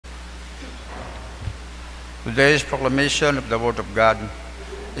Today's proclamation of the Word of God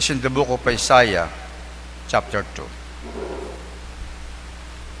is in the book of Isaiah, chapter 2.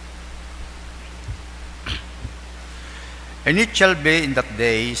 And it shall be in that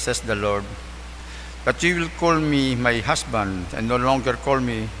day, says the Lord, that you will call me my husband, and no longer call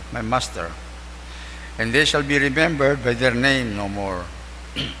me my master. And they shall be remembered by their name no more.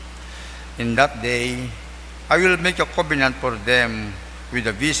 In that day, I will make a covenant for them with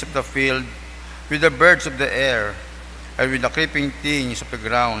the beasts of the field, with the birds of the air, and with the creeping things of the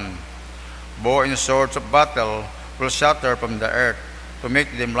ground. Bow and swords of battle will shatter from the earth to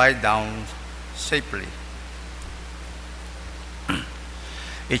make them lie down safely.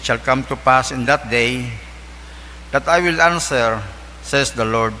 It shall come to pass in that day that I will answer, says the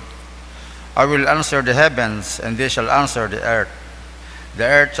Lord. I will answer the heavens, and they shall answer the earth. The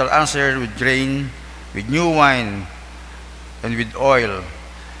earth shall answer with grain, with new wine, and with oil.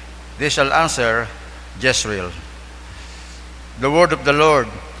 They shall answer Jezreel. The word of the Lord.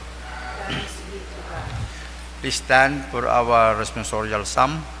 Please stand for our responsorial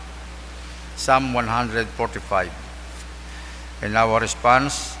psalm, Psalm 145. And our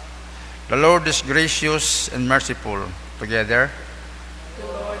response, the Lord is gracious and merciful. Together. The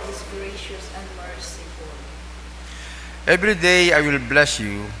Lord is gracious and merciful. Every day I will bless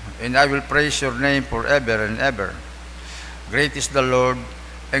you, and I will praise your name forever and ever. Great is the Lord,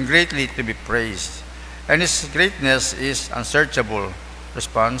 and greatly to be praised, and His greatness is unsearchable.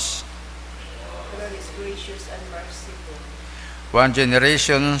 Response. The Lord is gracious and merciful. One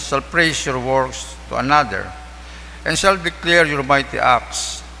generation shall praise your works to another, and shall declare your mighty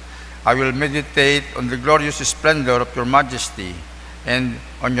acts. I will meditate on the glorious splendor of your majesty, and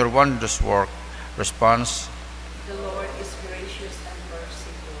on your wondrous work. Response. The Lord is gracious and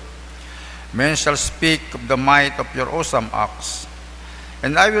merciful. Men shall speak of the might of your awesome acts,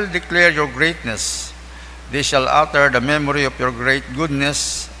 and I will declare your greatness. They shall utter the memory of your great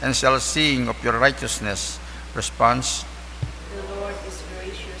goodness, and shall sing of your righteousness. Response. The Lord is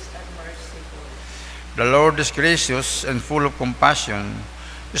gracious and merciful. The Lord is gracious and full of compassion,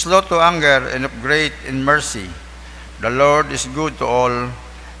 slow to anger, and of great in mercy. The Lord is good to all,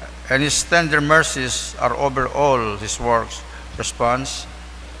 and His tender mercies are over all His works. Response.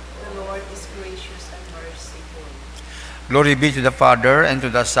 The Lord is gracious and merciful. Glory be to the Father, and to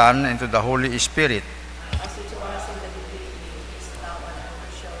the Son, and to the Holy Spirit. As it was in the beginning, is now, and ever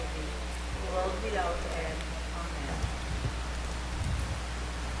shall be, world without end. Amen.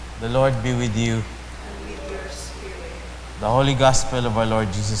 The Lord be with you. And with your spirit. The Holy Gospel of our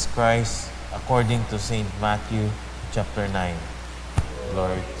Lord Jesus Christ, according to St. Matthew, chapter 9.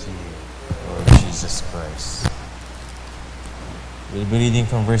 Glory to you, Lord Jesus Christ. We'll be reading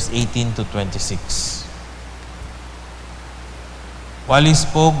from verse 18 to 26. While he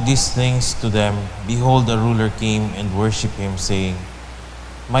spoke these things to them, behold, a ruler came and worshipped him, saying,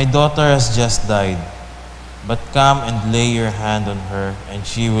 My daughter has just died, but come and lay your hand on her, and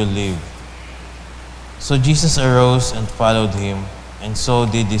she will live. So Jesus arose and followed him, and so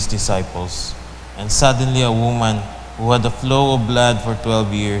did his disciples. And suddenly a woman who had a flow of blood for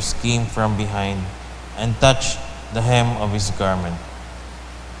 12 years came from behind and touched the hem of his garment.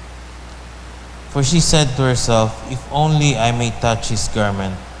 For she said to herself, If only I may touch his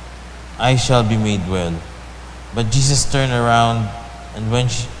garment, I shall be made well. But Jesus turned around, and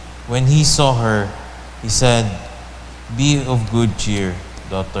when he saw her, he said, Be of good cheer,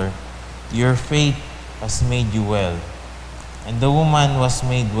 daughter. Your faith has made you well. And the woman was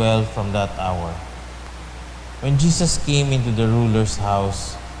made well from that hour. When Jesus came into the ruler's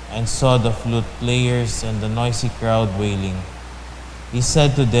house and saw the flute players and the noisy crowd wailing, he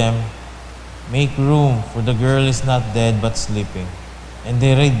said to them, Make room, for the girl is not dead but sleeping. And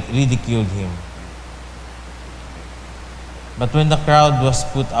they ridiculed him. But when the crowd was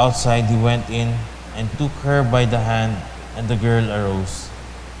put outside, he went in and took her by the hand, and the girl arose.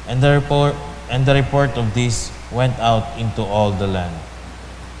 And the report of this went out into all the land.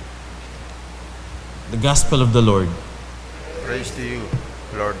 The Gospel of the Lord. Praise to you,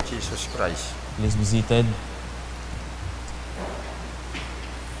 Lord Jesus Christ. Please be seated.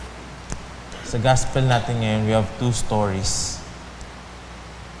 Sa Gospel natin ngayon, we have two stories.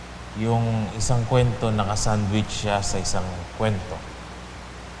 Yung isang kwento, nakasandwich siya sa isang kwento.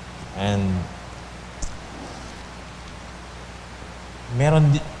 And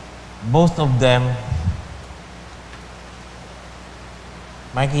both of them,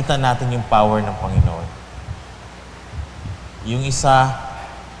 makikita natin yung power ng Panginoon. Yung isa,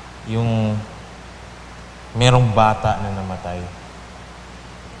 yung merong bata na namatay.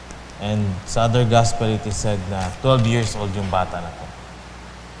 And sa other gospel, it is said na 12 years old yung bata na to.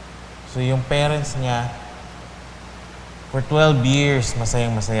 So yung parents niya, For 12 years,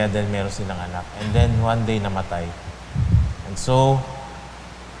 masayang-masaya dahil meron silang anak. And then, one day, namatay. And so,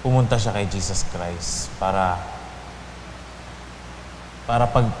 pumunta siya kay Jesus Christ para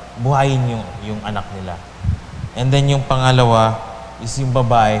pagbuhayin yung anak nila. And then, yung pangalawa is yung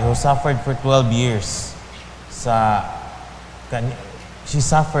babae who suffered for 12 years. She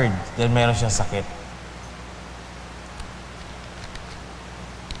suffered dahil meron siyang sakit.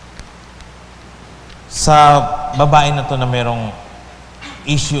 Sa babae na to na merong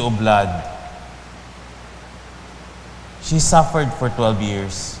issue of blood, she suffered for 12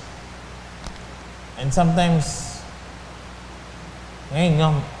 years. And sometimes,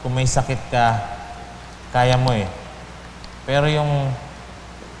 ngayon, kung may sakit ka, kaya mo eh. Pero yung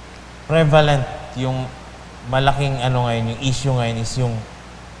prevalent, yung malaking ngayon, yung issue ngayon is yung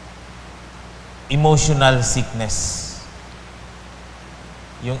emotional sickness.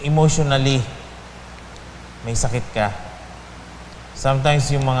 Yung emotionally, may sakit ka. Sometimes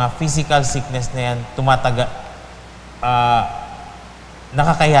yung mga physical sickness na yan,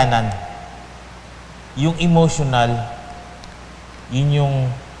 nakakayanan. Yung emotional, yun yung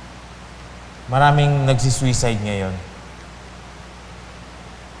maraming nagsisuicide ngayon.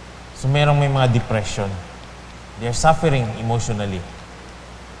 So merong may mga depression. They're suffering emotionally.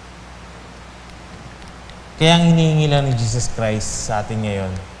 Kaya ang hinihingi lang ni Jesus Christ sa atin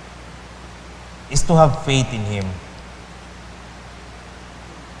ngayon is to have faith in Him.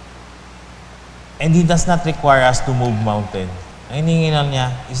 And He does not require us to move mountain. Ang hinihingi lang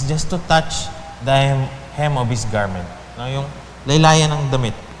niya is just to touch the hem of His garment. Yung laylayan ng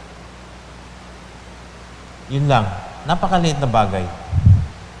damit. Yun lang. Napakaliit na bagay.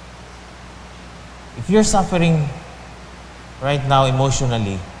 If you're suffering right now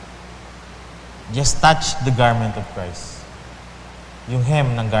emotionally, just touch the garment of Christ. Yung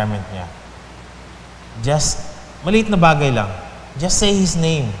hem ng garment niya. Just, maliit na bagay lang. Just say His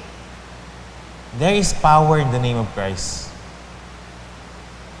name. There is power in the name of Christ.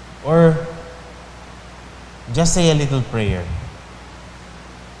 Or, just say a little prayer.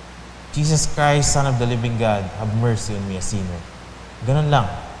 Jesus Christ, Son of the living God, have mercy on me, a sinner. Ganun lang.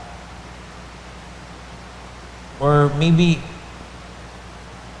 Or maybe,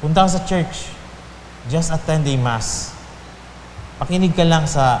 punta ka sa church. Just attend a mass. Pakinig ka lang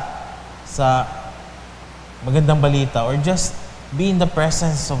sa magandang balita. Or just be in the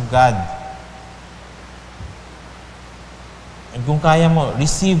presence of God. And kung kaya mo,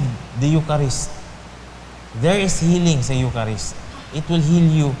 receive the Eucharist. There is healing sa Eucharist. It will heal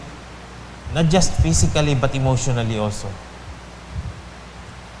you, not just physically, but emotionally also.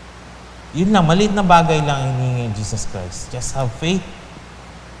 Yun lang, maliit na bagay lang ang hinihingi ni Jesus Christ. Just have faith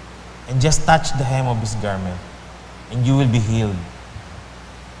and just touch the hem of His garment and you will be healed.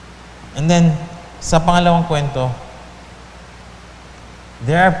 And then, sa pangalawang kwento,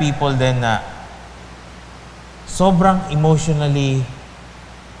 there are people then na sobrang emotionally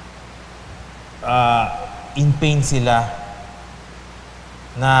in pain sila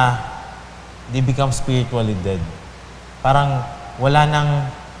na they become spiritually dead. Parang wala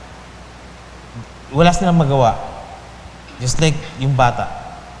silang magawa. Just like yung bata.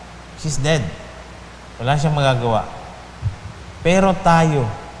 She's dead. Wala siyang magagawa. Pero tayo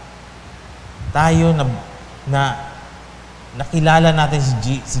na nakilala natin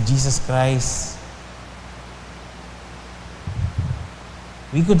si Jesus Christ,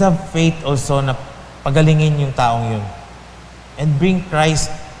 we could have faith also na pagalingin yung taong yun and bring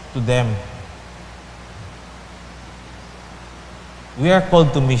Christ to them. We are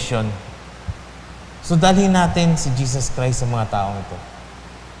called to mission. So dalhin natin si Jesus Christ sa mga taong ito.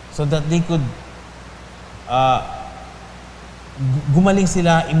 So that they could gumaling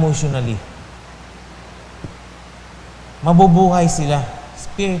sila emotionally. Mabubuhay sila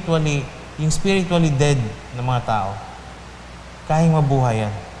spiritually, yung spiritually dead na mga tao. Kayang mabuhay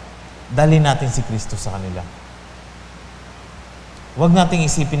yan. Dalhin natin si Kristo sa kanila. Huwag nating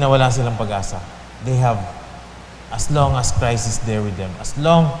isipin na wala silang pag-asa. They have, as long as Christ is there with them, as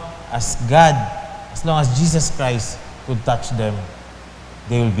long as God, as long as Jesus Christ could touch them,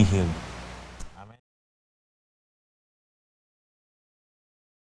 they will be healed.